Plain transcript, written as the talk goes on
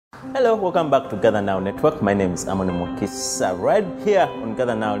Hello, welcome back to Gather Now Network. My name is Amoni Mukisa, right here on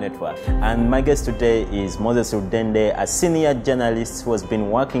Gather Now Network. And my guest today is Moses Rudende, a senior journalist who has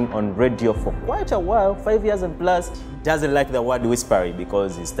been working on radio for quite a while, 5 years and plus. Doesn't like the word whispering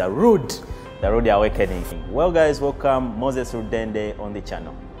because it's the rude awakening. Well, guys, welcome Moses Rudende on the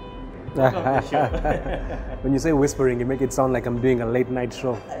channel. When you say whispering, you make it sound like I'm doing a late night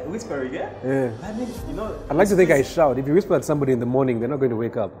show. Whispering, yeah? Yeah. I mean, you know, I'd like to think I shout. If you whisper at somebody in the morning, they're not going to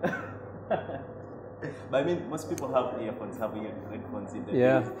wake up. But I mean, most people have earphones, have headphones in the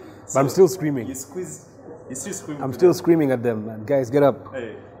Yeah, So but I'm still screaming. You still screaming. I'm still screaming at them. Man. Guys, get up.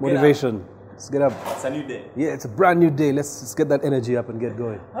 Hey, Motivation. Let's get up. It's a new day. Yeah, it's a brand new day. Let's get that energy up and get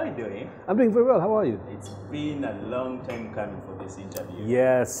going. How are you doing? I'm doing very well. How are you? It's been a long time coming for this interview.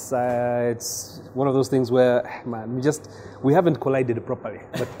 Yes, it's one of those things where, man, we haven't collided properly.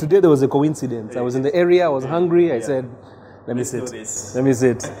 But today there was a coincidence. I was in the area, I was hungry. I said, let me sit. Let me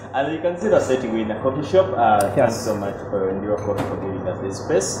sit. And you can see that setting we're in a coffee shop. Yes. Thanks so much for Enduro Coffee for giving us this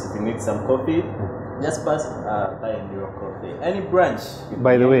space. If you need some coffee, just pass by Enduro Coffee. Any branch.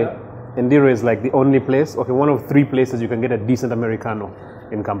 By the way, Enduro is like the only place, one of 3 places you can get a decent Americano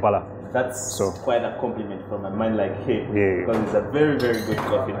in Kampala. That's quite a compliment from a man like him. Yeah. Because he's a very, very good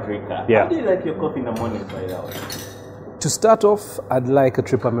coffee drinker. Yeah. How do you like your coffee in the morning, by the way? To start off, I'd like a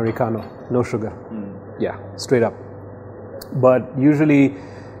trip Americano, no sugar. Yeah, straight up. But usually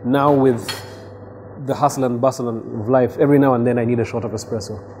now with the hustle and bustle of life, every now and then I need a shot of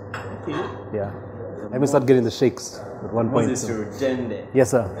espresso. Okay. Yeah. I may start getting the shakes at one point. Moses Rudende.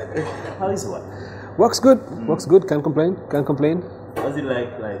 Yes, sir. How is work? Works good. Works good. Can't complain. Can't complain. Was it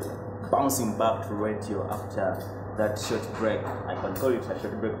like bouncing back to radio after that short break? I can call it a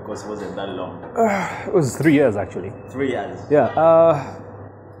short break because it wasn't that long. It was 3 years actually. 3 years. Yeah.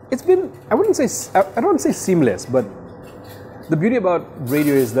 It's been, I don't want to say seamless, but the beauty about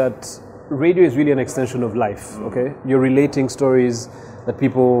radio is that radio is really an extension of life, okay? You're relating stories that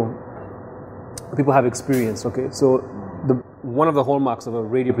people have experienced, okay? So one of the hallmarks of a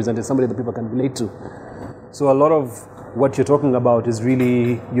radio presenter is somebody that people can relate to. So a lot of what you're talking about is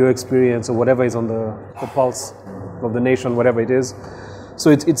really your experience or whatever is on the pulse of the nation, whatever it is. So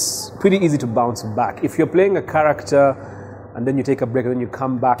it's pretty easy to bounce back. If you're playing a character and then you take a break and then you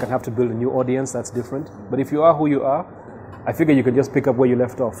come back and have to build a new audience, that's different. But if you are who you are, I figure you can just pick up where you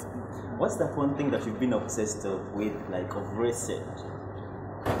left off. What's that one thing that you've been obsessed with, like of recent?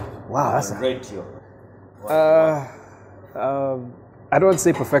 Wow, that's radio. I don't want to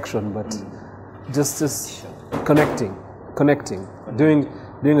say perfection, but just connecting, doing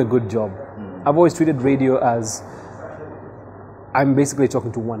a good job. I've always treated radio as I'm basically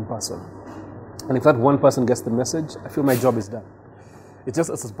talking to one person, and if that one person gets the message, I feel my job is done. It's just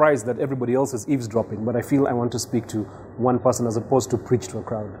a surprise that everybody else is eavesdropping, but I feel I want to speak to one person as opposed to preach to a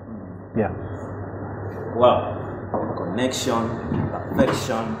crowd. Yeah. Wow. Connection,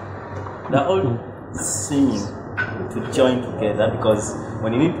 perfection, they're all seeming to join together because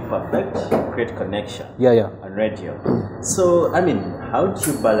when you need to perfect, you create connection. Yeah. On radio. So, I mean, how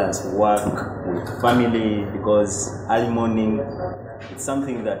do you balance work with family? Because early morning, it's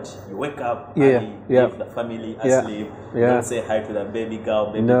something that you wake up, early, leave the family asleep, don't say hi to the baby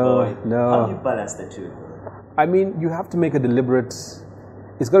girl, baby boy. No. How do you balance the two? I mean, you have to make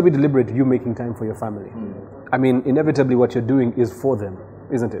it's got to be deliberate, you making time for your family. I mean, inevitably what you're doing is for them,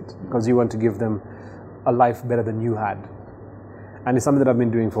 isn't it? Because you want to give them a life better than you had. And it's something that I've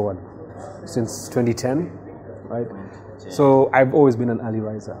been doing for since 2010, right? So I've always been an early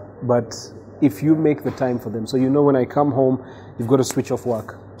riser. But if you make the time for them, so when I come home, you've got to switch off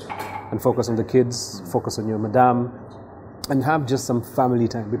work and focus on the kids, focus on your madam, and have just some family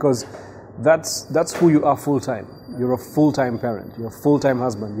time, because that's who you are full-time. You're a full-time parent, you're a full-time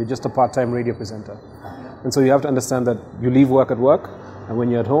husband, you're just a part-time radio presenter. And so you have to understand that you leave work at work, and when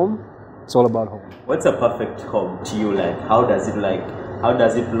you're at home, it's all about home. What's a perfect home to you like? How does it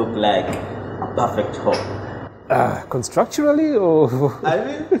look like a perfect home? Constructurally or? I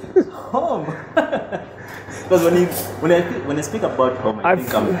mean, home. Because when I speak about home, I'm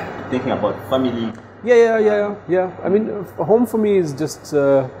thinking about family. Yeah. I mean, home for me is just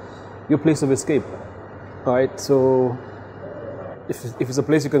your place of escape. All right, so if it's a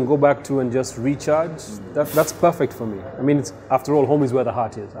place you can go back to and just recharge, that's perfect for me. I mean, after all, home is where the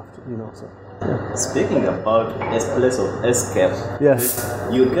heart is. So. Speaking about a place of escape, yes,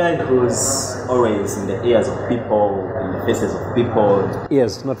 you're a guy who's always in the ears of people, in the faces of people.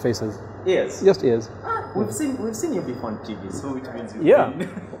 Ears, not faces. Ears. Just ears. We've seen you before on TV, so it means you've been.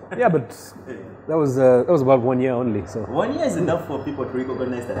 Yeah, but that was about 1 year only. So 1 year is enough for people to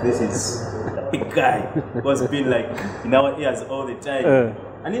recognize that this is a big guy who's been like in our ears all the time.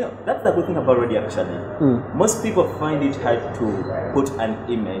 And that's the good thing about radio actually. Most people find it hard to put an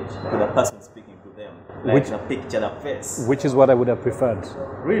image to the person speaking to them, like a picture, a face. Which is what I would have preferred.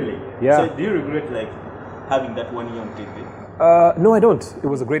 Really? Yeah. So do you regret like having that one year on TV? No, I don't. It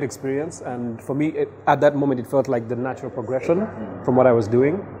was a great experience, and for me, at that moment, it felt like the natural progression from what I was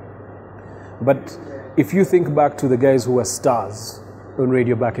doing. But if you think back to the guys who were stars on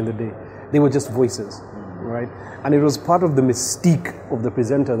radio back in the day, they were just voices, right? And it was part of the mystique of the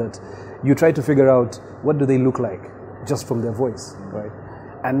presenter that you try to figure out what do they look like just from their voice, right?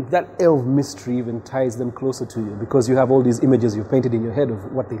 And that air of mystery even ties them closer to you because you have all these images you've painted in your head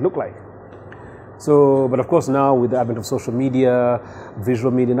of what they look like. So, but of course now with the advent of social media,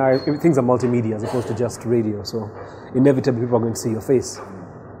 visual media, now things are multimedia as opposed to just radio. So inevitably people are going to see your face.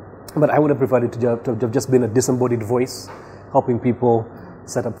 But I would have preferred it to have just been a disembodied voice helping people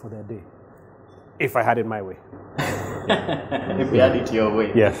set up for their day. If I had it my way. If you had it your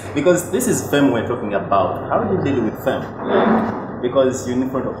way. Yes. Because this is fame we're talking about. How do you deal with fame? Because you're in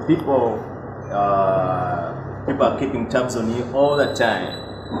front of people, people are keeping tabs on you all the time.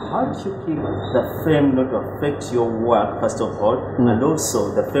 How do you keep the fame not to affect your work, first of all, and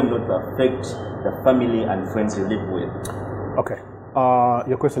also the fame not to affect the family and friends you live with? Okay.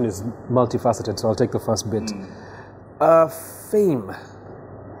 Your question is multifaceted, so I'll take the first bit. Fame.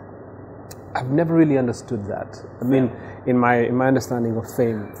 I've never really understood that. I mean, in my understanding of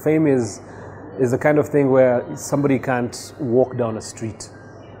fame is the kind of thing where somebody can't walk down a street,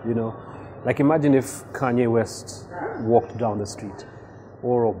 you know? Like imagine if Kanye West walked down the street,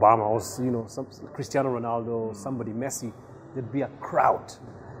 or Obama, or some Cristiano Ronaldo, somebody, Messi. There'd be a crowd,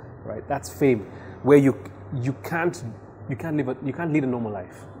 right? That's fame, where you can't lead a normal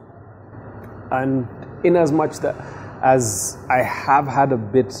life. And in as much that as I have had a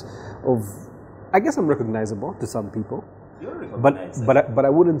bit of, I guess I'm recognizable to some people, but I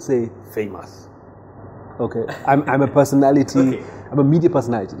wouldn't say famous. Okay, I'm a personality. Okay. I'm a media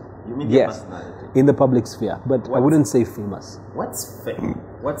personality. You media personality in the public sphere, but I wouldn't say famous. What's fame?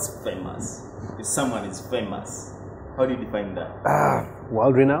 What's famous? If someone is famous, how do you define that?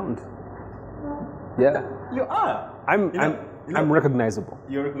 World renowned. Yeah, you are. I'm recognizable.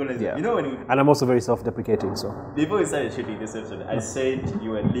 You're recognizable. Yeah. You know when you, and I'm also very self-deprecating. So before we started shooting this episode, I said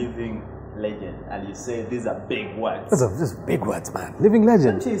you were a living legend, and you said these are big words. These are big words, man. Living legend.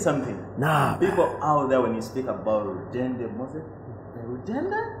 Let me tell you something. Nah, people out there, when you speak about Rudende,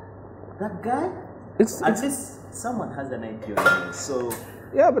 Rudende, that guy. At least someone has an idea of it. So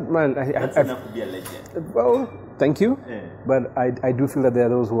yeah, but man, that's enough to be a legend. Well, thank you. Yeah. But I do feel that there are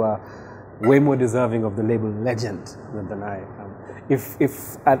those who are way more deserving of the label legend than I am.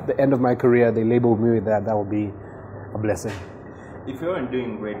 If at the end of my career they label me with that would be a blessing. If you weren't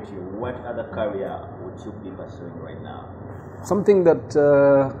doing radio, what other career would you be pursuing right now? Something that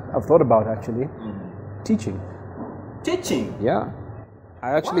I've thought about actually. Teaching. Teaching? Yeah.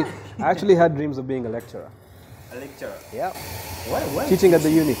 I actually had dreams of being a lecturer. A lecturer? Yeah. Why? Teaching at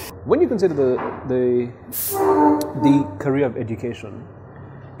the uni. When you consider the career of education,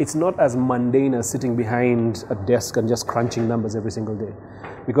 it's not as mundane as sitting behind a desk and just crunching numbers every single day.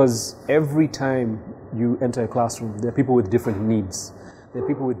 Because every time you enter a classroom, there are people with different needs. There are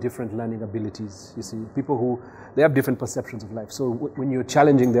people with different learning abilities, you see. People who, they have different perceptions of life. So when you're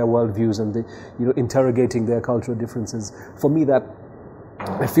challenging their worldviews and interrogating their cultural differences, for me that,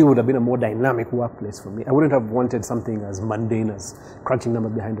 I feel would have been a more dynamic workplace for me. I wouldn't have wanted something as mundane as crunching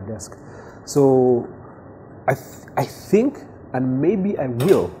numbers behind a desk. So I think, and maybe I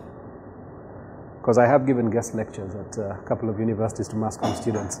will, because I have given guest lectures at a couple of universities to mass comm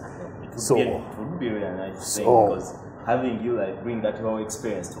students. It would be really nice thing, because having you bring that whole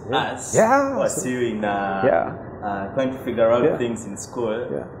experience to us, pursuing, trying to figure out things in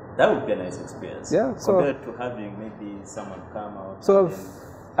school, that would be a nice experience. Yeah, so compared to having maybe someone come out. So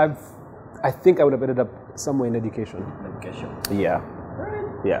I think I would have ended up somewhere in education. Yeah.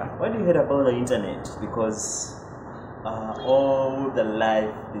 Right. Yeah. What do you hear about the internet? Because all the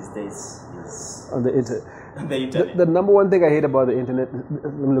life these days is on the internet. The internet. The number one thing I hate about the internet,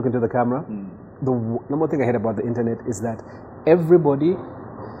 let me look into the camera. The number one thing I hate about the internet is that everybody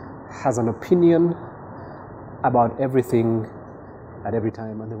has an opinion about everything at every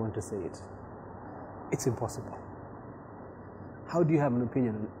time and they want to say it. It's impossible. How do you have an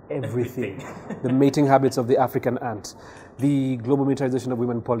opinion on everything? The mating habits of the African ant, the global militarization of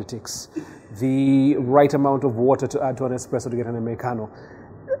women in politics, the right amount of water to add to an espresso to get an Americano.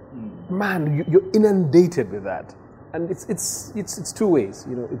 Man, you're inundated with that. And it's two ways.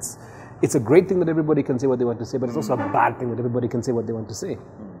 It's a great thing that everybody can say what they want to say, but it's also a bad thing that everybody can say what they want to say.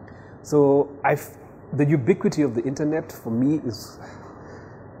 So the ubiquity of the internet for me is,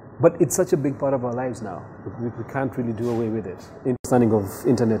 But it's such a big part of our lives now. We can't really do away with it. Understanding of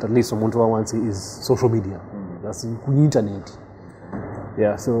internet, at least from No.1, is social media. That's the internet.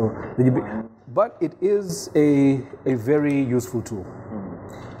 Yeah, so, but it is a very useful tool.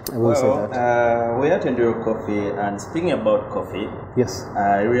 I will say that. We had to do coffee, and speaking about coffee, yes,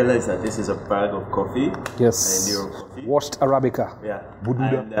 I realized that this is a bag of coffee. Yes, coffee. Washed Arabica. Yeah,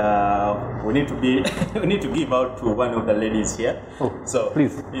 and we need to give out to one of the ladies here. Oh, so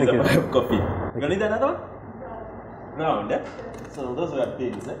please, here's a bag of coffee. You need another one? Round, eh? So those were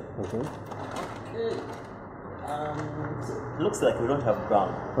beans, eh? Okay. So looks like we don't have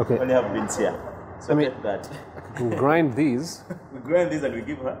brown. Okay. We only have beans here. So that. We grind these. We grind these and we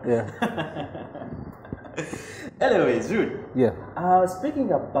give her. Yeah. Anyways, Rude. Yeah.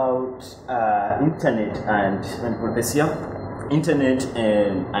 Speaking about internet and profession, internet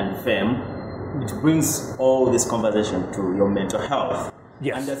and fame, it brings all this conversation to your mental health.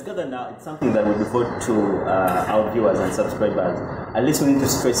 Yes. And as Gather now, it's something that we devote to our viewers and subscribers. At least we need to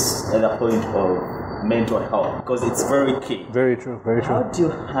stress at the point of mental health because it's very key. Very true, very true. How do you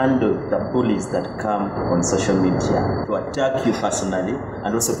handle the bullies that come on social media to attack you personally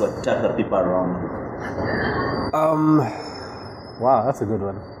and also to attack the people around you? Wow, that's a good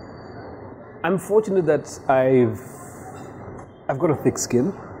one. I'm fortunate that I've got a thick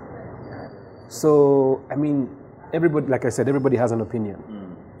skin. So, I mean, everybody, like I said, everybody has an opinion.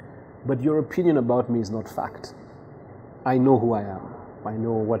 But your opinion about me is not fact. I know who I am. I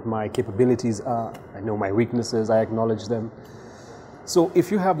know what my capabilities are. I know my weaknesses. I acknowledge them. So if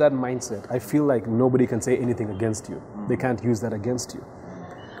you have that mindset, I feel like nobody can say anything against you. They can't use that against you.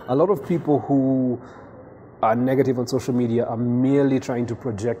 A lot of people who are negative on social media are merely trying to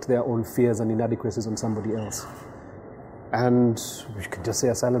project their own fears and inadequacies on somebody else. And we could just say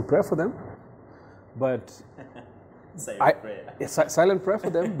a silent prayer for them. But silent prayer for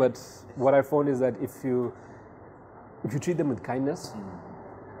them. But what I found is that if you treat them with kindness,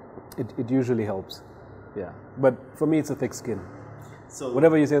 it usually helps. Yeah. But for me, it's a thick skin. So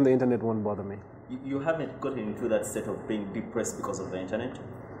whatever you say on the internet won't bother me. You haven't gotten into that state of being depressed because of the internet?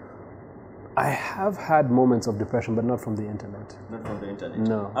 I have had moments of depression, but not from the internet. Not from the internet?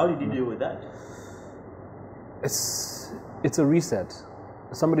 No. How did you deal with that? It's a reset.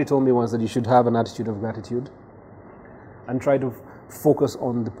 Somebody told me once that you should have an attitude of gratitude and try to focus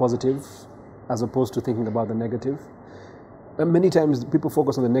on the positive as opposed to thinking about the negative. And many times people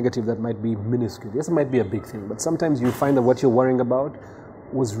focus on the negative that might be minuscule. Yes, it might be a big thing, but sometimes you find that what you're worrying about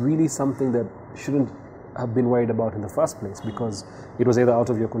was really something that shouldn't have been worried about in the first place because it was either out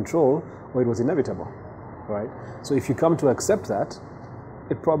of your control or it was inevitable, right? So if you come to accept that,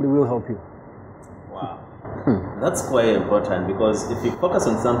 it probably will help you. Wow. That's quite important because if you focus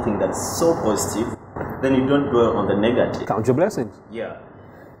on something that's so positive, then you don't dwell on the negative. Count your blessings. Yeah.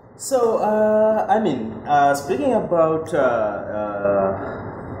 So, speaking about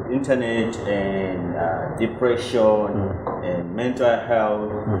internet and depression and mental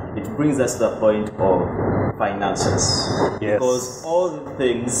health, it brings us to the point of finances. Yes. Because all the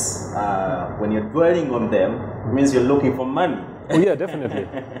things, when you're dwelling on them, it means you're looking for money. Oh yeah, definitely.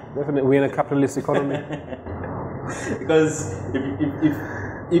 Definitely. We're in a capitalist economy. Because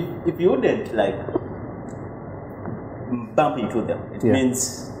if you wouldn't like bump into them, it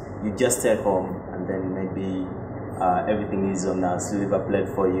means you just stay home and then maybe everything is on a silver plate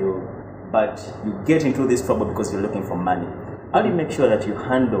for you, but you get into this trouble because you're looking for money. How do you make sure that you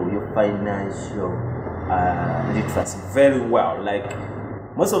handle your financial literacy very well? Like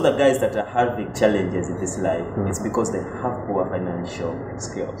most of the guys that are having challenges in this life, it's because they have poor financial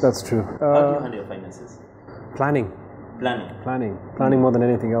skills. That's true. How do you handle your finances? Planning more than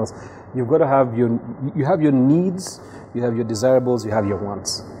anything else. You've got to have your needs, you have your desirables, you have your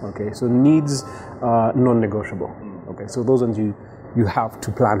wants. Okay, so needs are non-negotiable. Okay, so those ones you have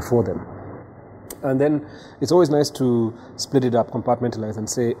to plan for them. And then it's always nice to split it up, compartmentalize, and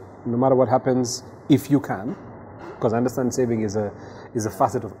say no matter what happens, if you can, because I understand saving is a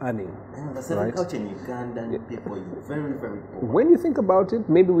facet of earning. The saving culture in Ugandan people is very, very poor. When you think about it,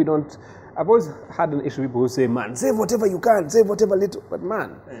 maybe we don't. I've always had an issue with people who say, man, save whatever you can, save whatever little. But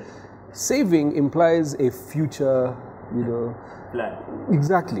man, saving implies a future, plan.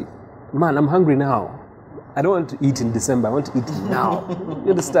 Exactly. Man, I'm hungry now. I don't want to eat in December. I want to eat now.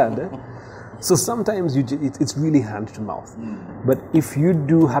 You understand? Eh? So sometimes it's really hand to mouth. But if you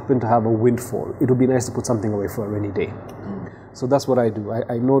do happen to have a windfall, it would be nice to put something away for a rainy day. So that's what I do.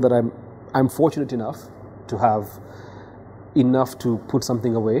 I know that I'm fortunate enough to have enough to put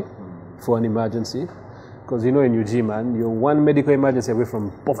something away for an emergency. Because in UG, man, you're one medical emergency away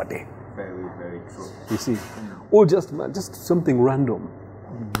from poverty. Very, very true. You see? Or just something random.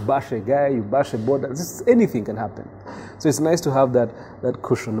 bash a guy, you bash a board, just anything can happen. So it's nice to have that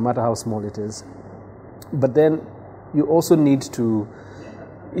cushion, no matter how small it is. But then you also need to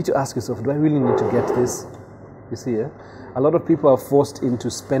ask yourself, do I really need to get this? You see, a lot of people are forced into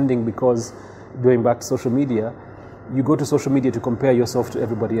spending because, going back to social media, you go to social media to compare yourself to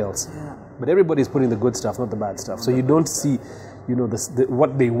everybody else. Yeah. But everybody's putting the good stuff, not the bad stuff. So you don't see,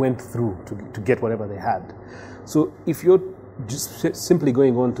 what they went through to get whatever they had. So if you're just simply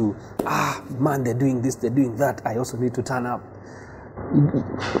going on to, man, they're doing this, they're doing that, I also need to turn up.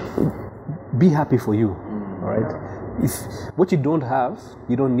 Be happy for you, all right? If what you don't have,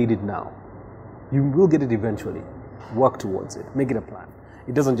 you don't need it now. You will get it eventually. Work towards it. Make it a plan.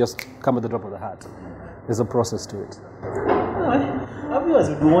 It doesn't just come at the drop of the hat. There's a process to it. Our viewers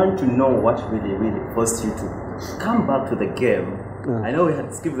would want to know what really, really forced you to come back to the game. I know we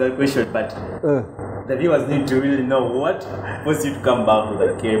had skipped that question, but the viewers need to really know what forced you to come back to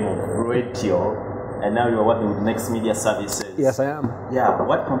the game of radio, and now you're working with Next Media Services. Yes, I am. Yeah,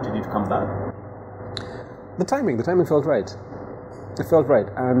 what prompted you to come back? The timing felt right. It felt right,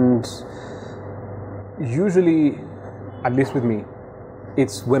 and usually, at least with me,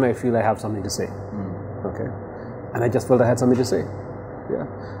 it's when I feel I have something to say. Okay, and I just felt I had something to say. Yeah,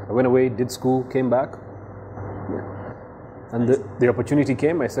 I went away, did school, came back. Yeah, and the opportunity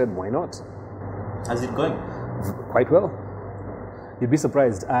came. I said, why not? How's it going? Quite well. You'd be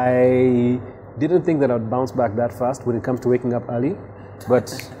surprised. I didn't think that I'd bounce back that fast when it comes to waking up early,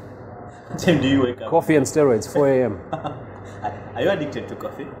 but Tim, do you wake up? Coffee and steroids, 4 a.m. Are you addicted to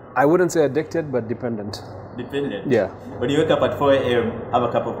coffee? I wouldn't say addicted, but dependent. Dependent? Yeah. When you wake up at 4 a.m., have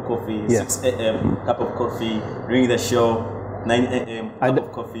a cup of coffee, yeah. 6 a.m., cup of coffee, ring the show, 9 a.m., cup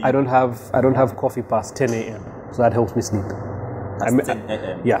of coffee. I don't have coffee past 10 a.m., so that helps me sleep. Past 10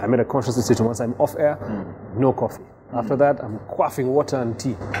 a.m.? Yeah, I made a conscious decision. Once I'm off air, no coffee. After that, I'm quaffing water and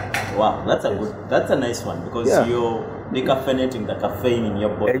tea. Wow, that's a nice one, because you're decaffeinating the caffeine in your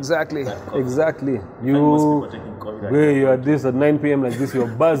body. Exactly. You're at this at 9 p.m. like this, you're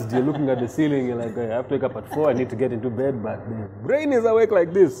buzzed, you're looking at the ceiling, you're like, I have to wake up at 4, I need to get into bed, but the brain is awake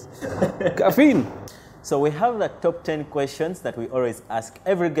like this. Caffeine. So we have the top 10 questions that we always ask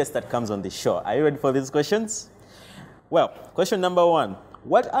every guest that comes on the show. Are you ready for these questions? Well, question number 1.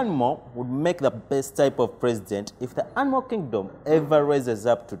 What animal would make the best type of president if the animal kingdom ever raises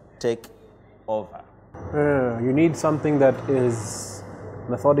up to take over? You need something that is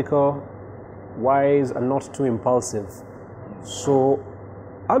methodical, wise, and not too impulsive. So,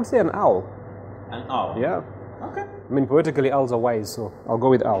 I would say an owl. An owl? Yeah. Okay. I mean, poetically, owls are wise, so I'll go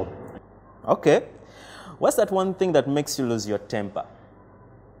with owl. Okay. What's that one thing that makes you lose your temper?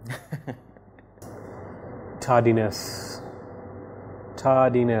 Tardiness.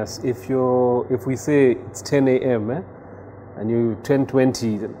 If we say it's 10 a.m. and you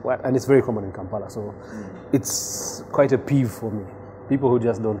 10:20, and it's very common in Kampala, so it's quite a peeve for me. People who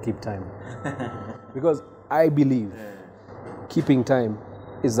just don't keep time, because I believe keeping time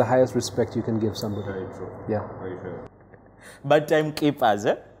is the highest respect you can give somebody. Very true. Yeah. Very true. But timekeepers,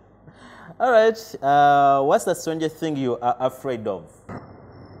 eh? All right. What's the strangest thing you are afraid of?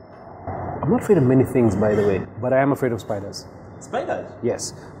 I'm not afraid of many things, by the way, but I am afraid of spiders. Spiders?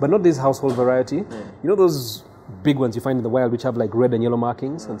 Yes, but not this household variety. You know those big ones you find in the wild which have like red and yellow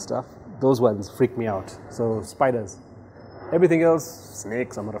markings and stuff? Those ones freak me out. So spiders. Everything else,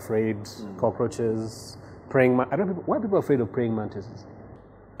 snakes, I'm not afraid. Cockroaches, praying mantises. I don't know why people are afraid of praying mantises.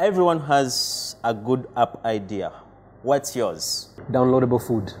 Everyone has a good app idea. What's yours? Downloadable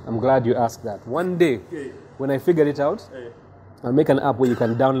food. I'm glad you asked that. One day, when I figure it out, I'll make an app where you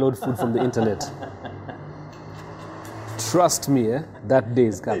can download food from the internet. Trust me, that day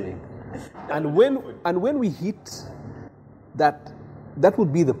is coming. And when we hit that, that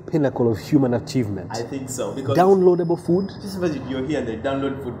would be the pinnacle of human achievement. I think so. Because downloadable food. Just imagine you're here and they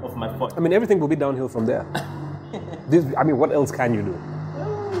download food off my phone. I mean, everything will be downhill from there. What else can you do?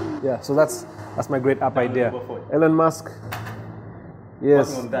 Yeah, so that's my great app idea. Elon Musk. Yes.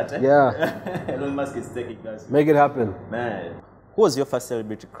 Working on that, eh? Yeah. Elon Musk is taking us. Make it happen. Man. Who was your first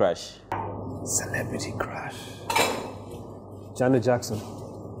celebrity crush? Celebrity crush. Janet Jackson.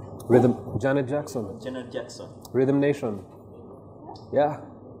 Janet Jackson. Janet Jackson. Rhythm Nation. Yeah.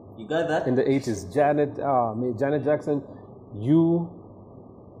 You got that? In the 80s. Janet Jackson,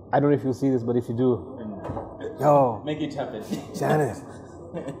 I don't know if you'll see this, but if you do, make it happen. Janet.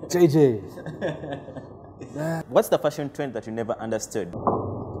 JJ. What's the fashion trend that you never understood?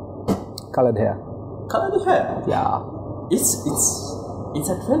 Colored hair. Colored hair? Yeah. It's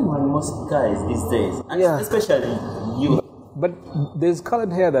a trend on most guys these days. And yeah. Especially you. But there's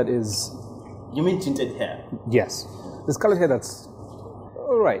colored hair that is... You mean tinted hair? Yes. There's colored hair that's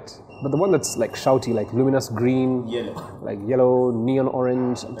right. But the one that's like shouty, like luminous green, Yellow. like yellow, neon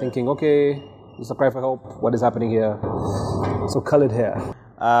orange, I'm thinking, okay, it's a cry for help. What is happening here? So colored hair.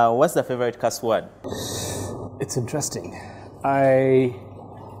 What's the favorite cuss word? It's interesting. I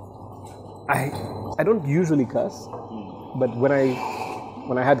don't usually cuss, but when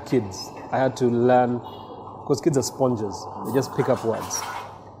I had kids, I had to learn, because kids are sponges. They just pick up words.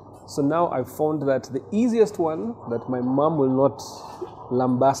 So now I've found that the easiest one that my mom will not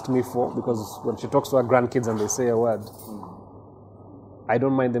lambast me for, because when she talks to her grandkids and they say a word, I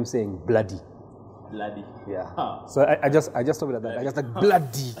don't mind them saying bloody. Bloody. Yeah. Huh. So I just stop it at that. I just like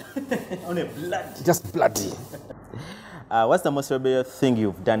bloody. Only bloody. Just bloody. What's the most rebellious thing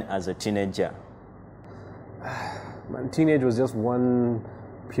you've done as a teenager? Man, teenage was just one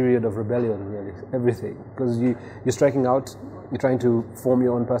period of rebellion, really. Everything. Because you're striking out, you're trying to form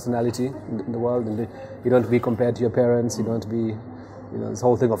your own personality in the world, and you don't want to be compared to your parents, you don't want to be, this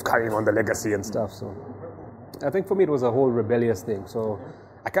whole thing of carrying on the legacy and stuff. So I think for me it was a whole rebellious thing. So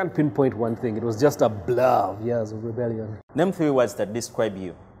I can't pinpoint one thing. It was just a blur of years of rebellion. Name 3 words that describe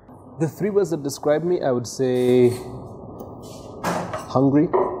you. The 3 words that describe me, I would say hungry.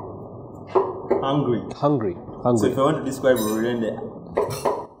 Hungry. Hungry. So if I want to describe Rudende,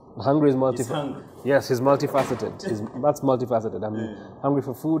 hungry is he's hungry. Yes, he's multifaceted. That's multifaceted. I'm hungry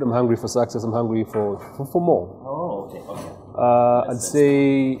for food, I'm hungry for success, I'm hungry for more. Oh, okay. I'd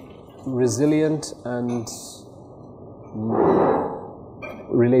say resilient and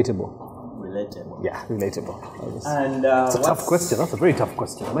relatable. Relatable. Yeah, relatable. And it's a tough question. That's a very tough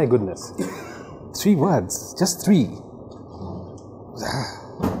question. My goodness. 3 words. Just 3.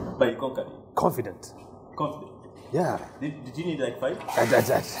 But you conquered it. Confident. Confident. Yeah. Did you need like 5?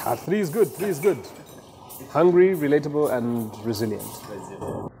 3 is good. 3 is good. Hungry, relatable, and resilient.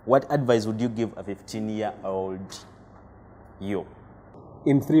 What advice would you give a 15-year-old you?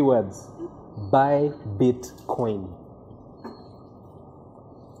 In 3 words. Buy Bitcoin.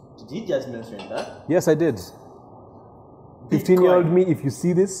 Did you just mention that? Yes, I did. 15-year-old me, if you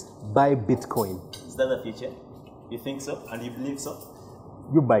see this, buy Bitcoin. Is that the future? You think so? And you believe so?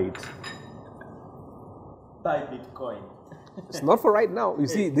 You buy it. Buy Bitcoin. It's not for right now. You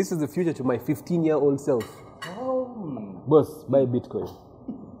see, this is the future to my 15-year-old self. Oh. Boss, buy Bitcoin.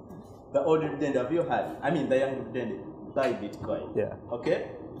 The old Rudende, have you heard? I mean, the young Rudende, buy Bitcoin. Yeah.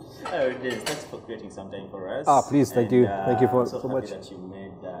 Okay? Rudende, thanks for creating some time for us. Please, thank you. Thank you for so much. That you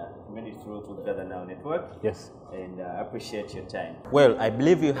made it through to Gather Now Network. Yes. And I appreciate your time. Well, I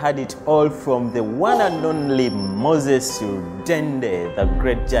believe you had it all from the one and only Moses Rudende, the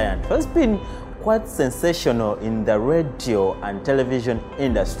great giant, who has been quite sensational in the radio and television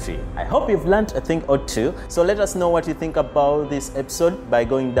industry. I hope you've learned a thing or two. So let us know what you think about this episode by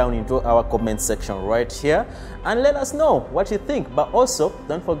going down into our comment section right here, and let us know what you think. But also,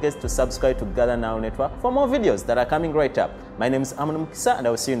 don't forget to subscribe to Gather Now Network for more videos that are coming right up. My name is Amon Mukisa, and I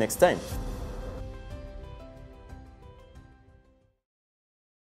will see you next time.